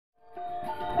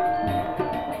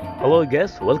Hello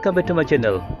guys, welcome back to my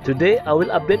channel. Today I will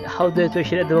update how the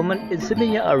situation at the moment in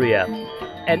Seminyak area.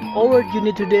 And our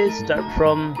journey today start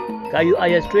from Kayu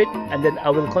Aya Street and then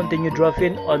I will continue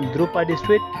driving on Drupadi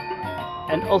Street.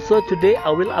 And also today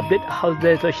I will update how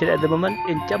the situation at the moment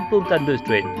in Camplung Tanduk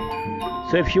Street.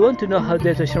 So if you want to know how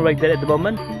the situation right there at the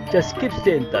moment, just keep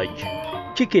stay in touch.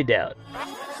 Check it out.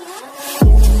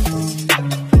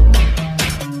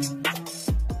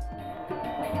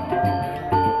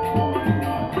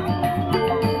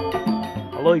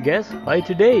 Hello guys, how are you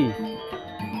today?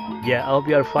 Yeah, I hope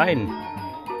you are fine.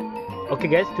 Okay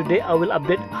guys, today I will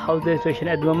update how the situation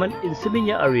at the moment in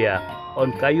Seminyak area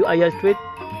on Kayu Aya Street,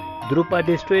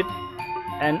 Drupadi Street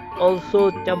and also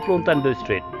Camplung Tanduk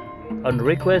Street. On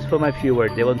request from my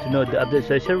viewers, they want to know the update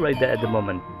situation right there at the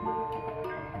moment.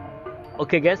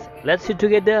 Okay guys, let's see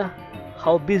together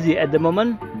how busy at the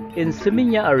moment in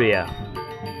Seminyak area.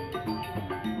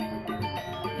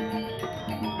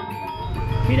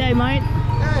 G'day mate.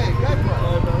 Hey, good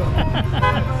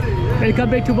man. Welcome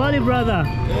back to Bali, brother.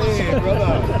 Hey,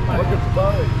 brother. Welcome to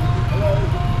Bali. Hello.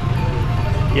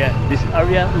 Yeah, this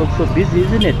area looks so busy,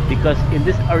 isn't it? Because in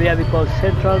this area we call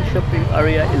central shopping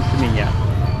area in Seminyak.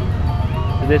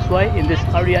 So that's why in this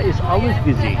area is always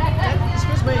busy.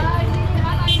 Excuse me.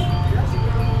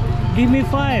 Give me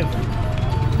 5.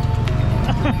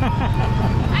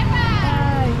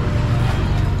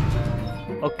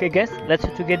 Okay guys, let's see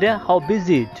together how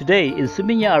busy today in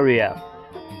Seminyak area.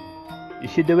 You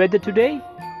see the weather today?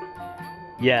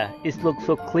 Yeah, it looks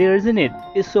so clear, isn't it?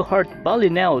 It's so hot Bali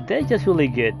now, that's just really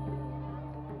good.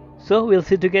 So we'll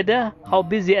see together how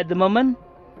busy at the moment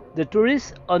the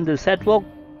tourists on the sidewalk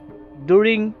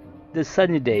during the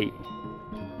sunny day.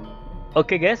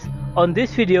 Okay guys, on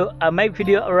this video I make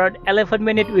video around 11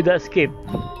 minutes without skip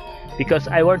because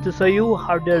I want to show you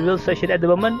how the real situation at the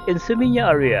moment in Seminyak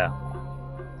area.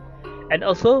 And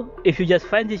also, if you just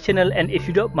find this channel and if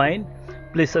you don't mind,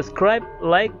 please subscribe,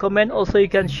 like, comment. Also, you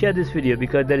can share this video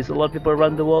because there is a lot of people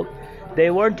around the world. They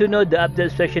want to know the update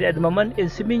situation at the moment in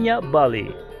Seminyak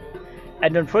Bali.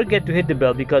 And don't forget to hit the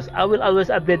bell because I will always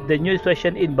update the new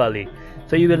situation in Bali.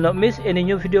 So you will not miss any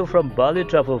new video from Bali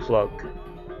travel vlog.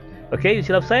 Okay, you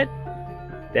see outside?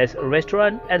 There's a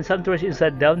restaurant and some tourists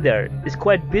inside down there. It's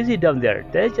quite busy down there.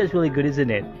 That's just really good, isn't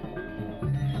it?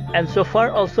 And so far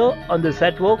also on the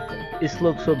sidewalk, it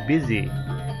looks so busy.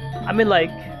 I mean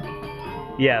like,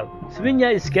 yeah,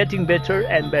 Seminyak is getting better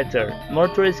and better. More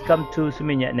tourists come to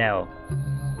Seminyak now.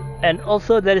 And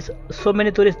also there is so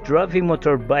many tourists driving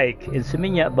motorbike in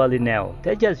Seminyak Bali now.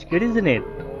 That's just good, isn't it?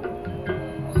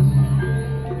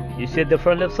 You see the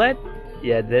front left side?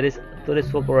 Yeah, there is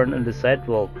tourists walk around on the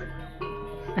sidewalk.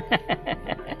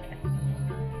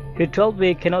 He told me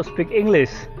he cannot speak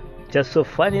English. Just so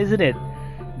funny, isn't it?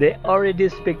 They already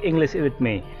speak English with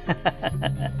me.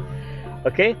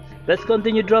 Okay, let's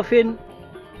continue driving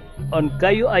on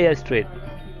Kayu Aya Street.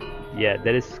 Yeah,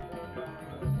 there is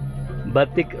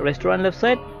Batik restaurant left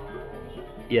side.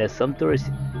 Yeah, some tourists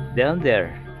down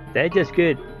there. That's just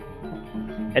good.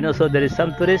 And also there is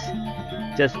some tourists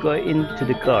just go into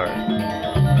the car.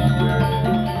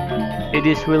 It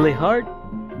is really hard,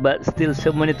 but still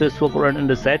so many tourists walk around on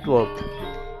the sidewalk.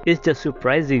 It's just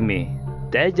surprising me.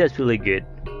 That's just really good.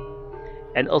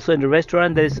 And also in the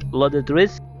restaurant there is a lot of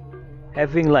tourists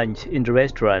having lunch in the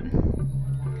restaurant.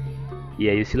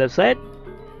 Yeah, you see left side?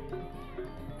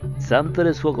 Some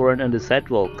tourists walk around on the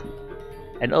sidewalk.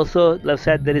 And also left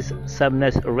side there is some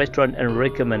nice restaurant and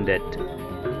recommended.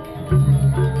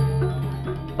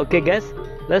 Okay guys,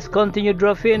 let's continue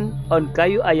driving on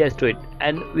Kayu Aya Street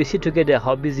and we see together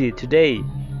how busy today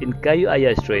in Kayu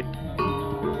Aya Street.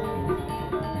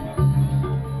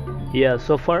 Yeah,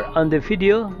 so far on the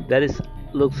video that is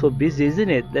looks so busy, isn't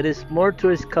it? There is more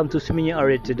tourists come to Seminyak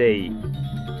area today.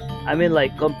 I mean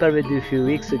like compared with a few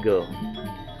weeks ago.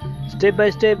 Step by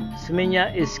step,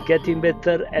 Seminyak is getting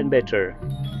better and better.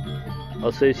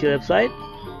 Also you see left side?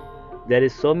 There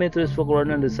is so many tourists walk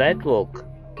around on the sidewalk.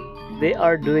 They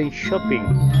are doing shopping.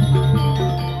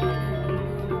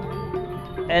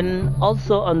 And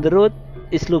also on the road,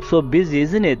 it looks so busy,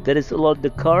 isn't it? There is a lot of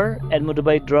the car and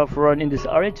motorbike drive around in this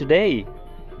area today.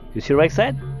 You see right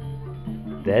side?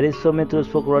 There is so many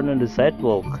tourists walk around on the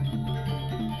sidewalk.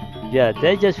 Yeah,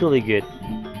 that's just really good.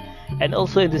 And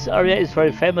also in this area is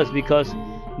very famous because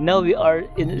now we are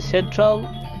in the central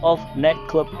of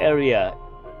nightclub area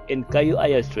in Kayu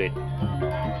Aya Street.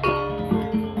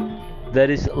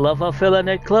 There is Lava Vela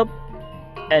nightclub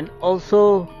and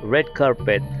also Red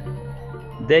Carpet.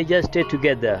 They just stay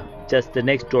together, just the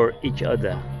next door each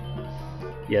other.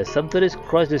 Yeah, some tourists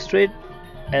cross the street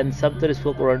and some tourists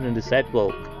walk around on the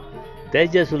sidewalk.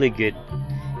 That's just really good.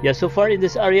 Yeah, so far in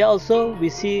this area also we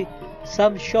see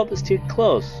some shops still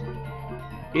closed.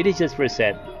 It is just very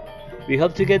sad. We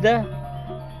hope together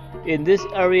in this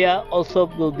area also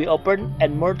will be open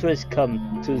and more tourists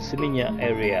come to Seminyak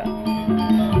area.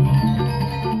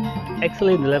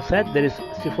 Actually, in the left side there is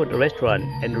seafood restaurant,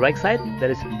 and the right side there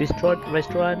is bistro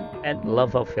restaurant and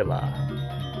lava villa.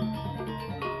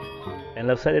 And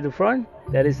left side in the front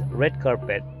there is red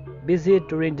carpet, busy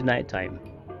during the night time.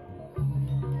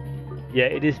 Yeah,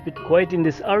 it is a bit quiet in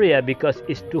this area because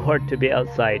it's too hot to be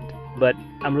outside. But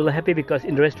I'm really happy because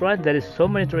in the restaurant there is so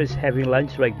many tourists having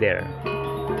lunch right there.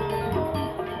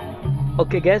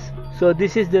 Okay guys, so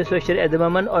this is the situation at the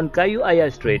moment on Kayu Aya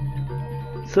Street.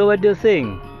 So what do you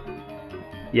think?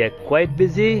 Yeah, quite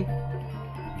busy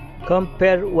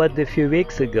compared with a few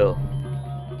weeks ago.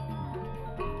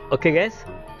 Okay guys,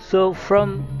 so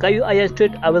from Kayu Aya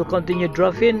Street I will continue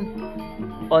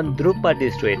driving on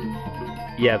Drupadi Street.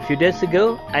 Yeah, a few days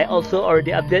ago I also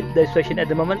already updated the situation at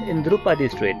the moment in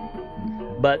Drupadi Street,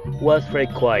 but was very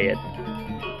quiet.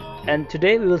 And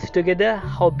today we will see together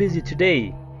how busy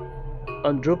today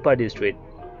on Drupadi Street.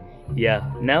 Yeah,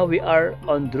 now we are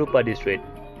on Drupadi Street.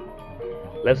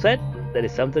 Left side there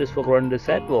is some tourists walk around the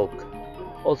sidewalk.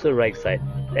 Also right side,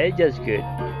 that's just good.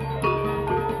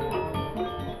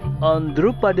 On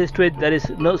Drupadi Street there is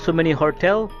not so many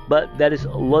hotel, but there is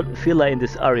a lot of villa in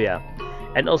this area.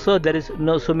 And also there is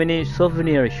not so many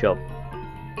souvenir shop.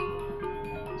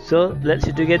 So let's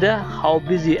see together how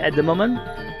busy at the moment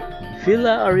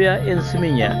villa area in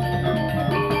Seminyak.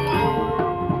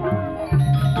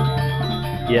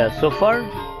 Yeah, so far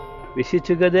we see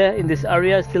together in this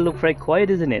area still look very quiet,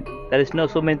 isn't it? There is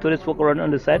not so many tourists walk around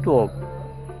on the sidewalk.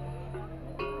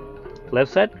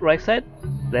 Left side, right side,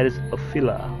 there is a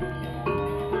villa.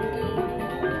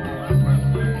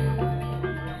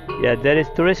 Yeah, there is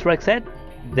tourist right side.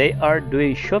 They are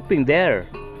doing shopping there.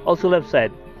 Also left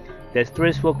side, there's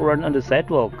tourists walk around on the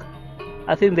sidewalk.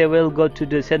 I think they will go to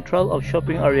the central of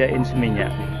shopping area in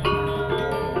Seminyak.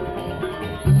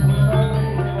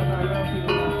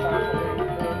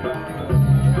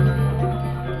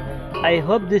 I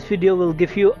hope this video will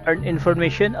give you an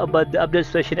information about the update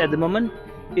situation at the moment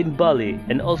in Bali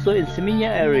and also in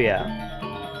Seminyak area.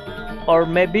 Or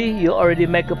maybe you already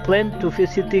make a plan to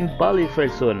visiting Bali very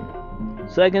soon.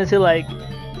 So I can say like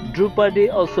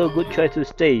Drupadi also a good choice to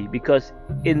stay, because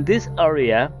in this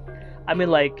area, I mean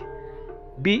like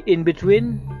be in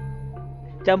between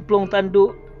Camplung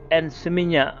Tanduk and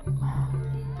Seminyak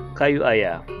Kayu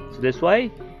Aya. So that's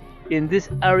why in this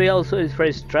area also is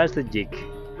very strategic.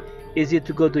 Easy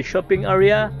to go to shopping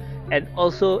area and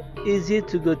also easy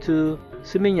to go to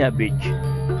Seminyak beach.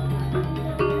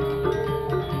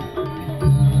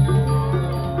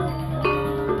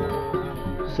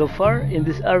 So far in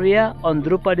this area on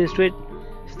Drupadi Street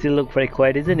still look very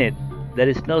quiet, isn't it? There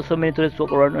is not so many tourists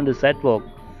walk around on the sidewalk.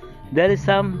 There is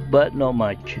some, but not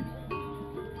much.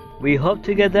 We hope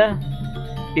together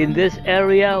in this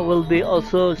area will be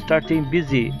also starting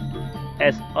busy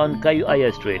as on Kayu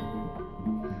Aya Street.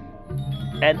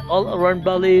 And all around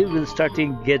Bali will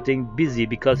starting getting busy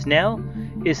because now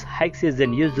is high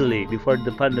season usually before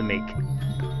the pandemic.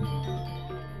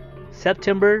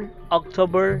 September,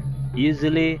 October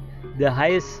usually the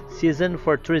highest season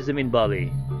for tourism in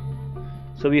Bali.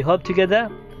 So we hope together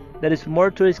there is more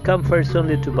tourists come first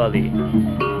only to Bali.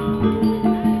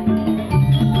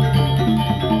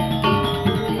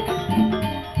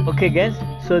 Okay guys,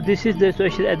 so this is the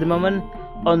situation at the moment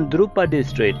on Drupadi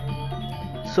Street.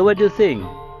 So what do you think?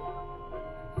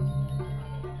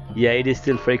 Yeah, it is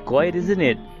still very quiet, isn't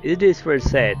it? It is very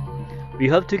sad. We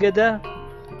hope together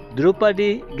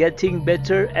Drupadi getting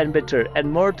better and better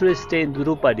and more tourists stay in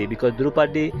Drupadi, because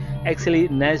Drupadi actually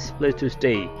nice place to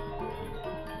stay.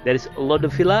 There is a lot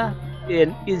of villa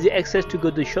and easy access to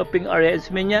go to shopping area in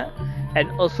Seminyak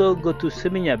and also go to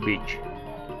Seminyak beach.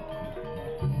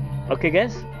 Okay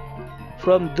guys,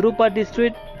 from Drupadi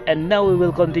Street, and now we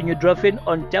will continue driving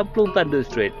on Camplung Tanduk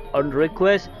Street on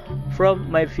request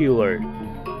from my viewer.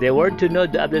 They want to know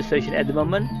the update station at the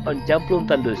moment on Camplung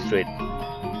Tanduk Street.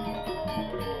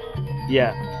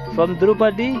 Yeah, from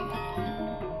Drupadi,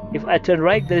 if I turn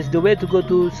right, there is the way to go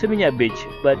to Seminyak beach.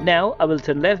 But now I will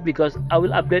turn left because I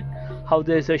will update how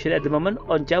the situation at the moment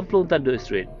on Camplung Tanduk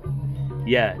Street.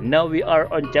 Yeah, now we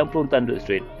are on Camplung Tanduk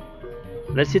Street.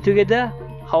 Let's see together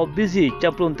how busy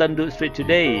Camplung Tanduk Street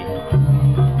today.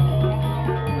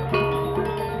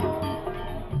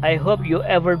 I hope you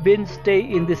ever been stay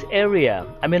in this area.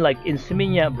 I mean like in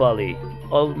Seminyak Bali,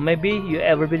 or maybe you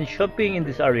ever been shopping in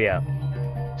this area.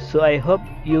 So I hope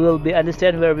you will be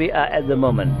understand where we are at the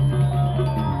moment.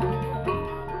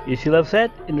 You see left side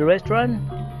in the restaurant?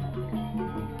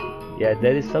 Yeah,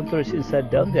 there is some tourists inside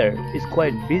down there. It's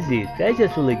quite busy. That's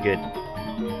just really good.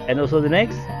 And also the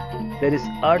next, there is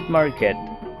art market.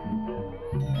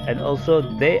 And also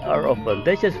they are open.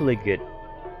 That's just really good.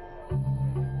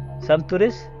 Some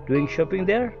tourists doing shopping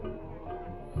there.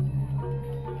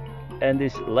 And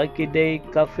this Lucky Day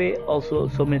Cafe, also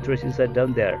so many tourists inside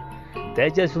down there.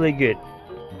 That's just really good.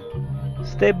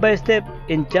 Step by step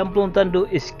in Camplung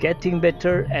Tanduk is getting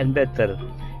better and better.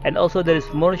 And also there is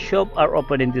more shops are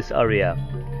open in this area.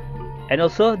 And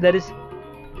also there is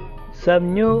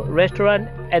some new restaurant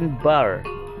and bar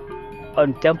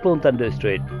on Camplung Tanduk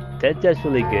Street. That's just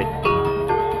really good.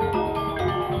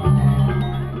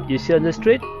 You see on the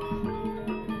street?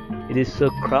 It is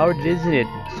so crowded, isn't it?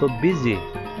 So busy.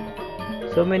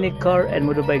 So many car and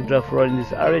motorbike drive around in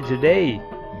this area today.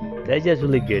 That's just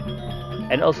really good.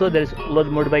 And also there is a lot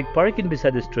of motorbike parking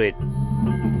beside the street.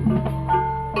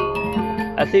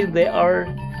 I think they are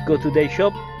go to their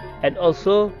shop, and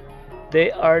also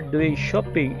they are doing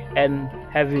shopping and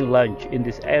having lunch in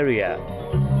this area.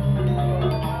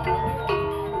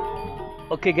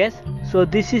 Okay guys, so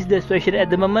this is the situation at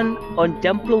the moment on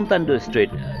Camplung Tanduk Street.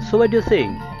 So what do you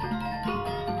think?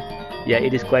 Yeah,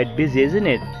 it is quite busy, isn't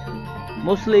it?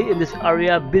 Mostly in this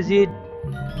area busy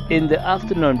in the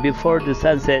afternoon before the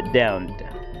sunset down.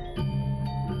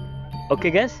 Okay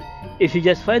guys, if you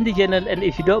just find the channel and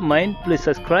if you don't mind, please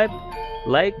subscribe,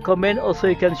 like, comment. Also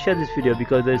you can share this video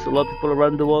because there's a lot of people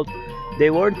around the world. They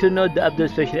want to know the update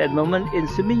situation at the moment in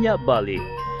Seminyak Bali.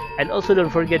 And also don't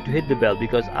forget to hit the bell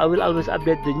because I will always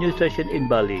update the new station in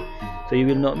Bali, so you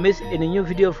will not miss any new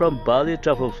video from Bali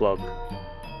Travel Vlog.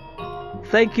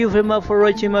 Thank you very much for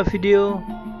watching my video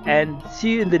and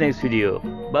see you in the next video.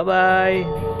 Bye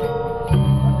bye.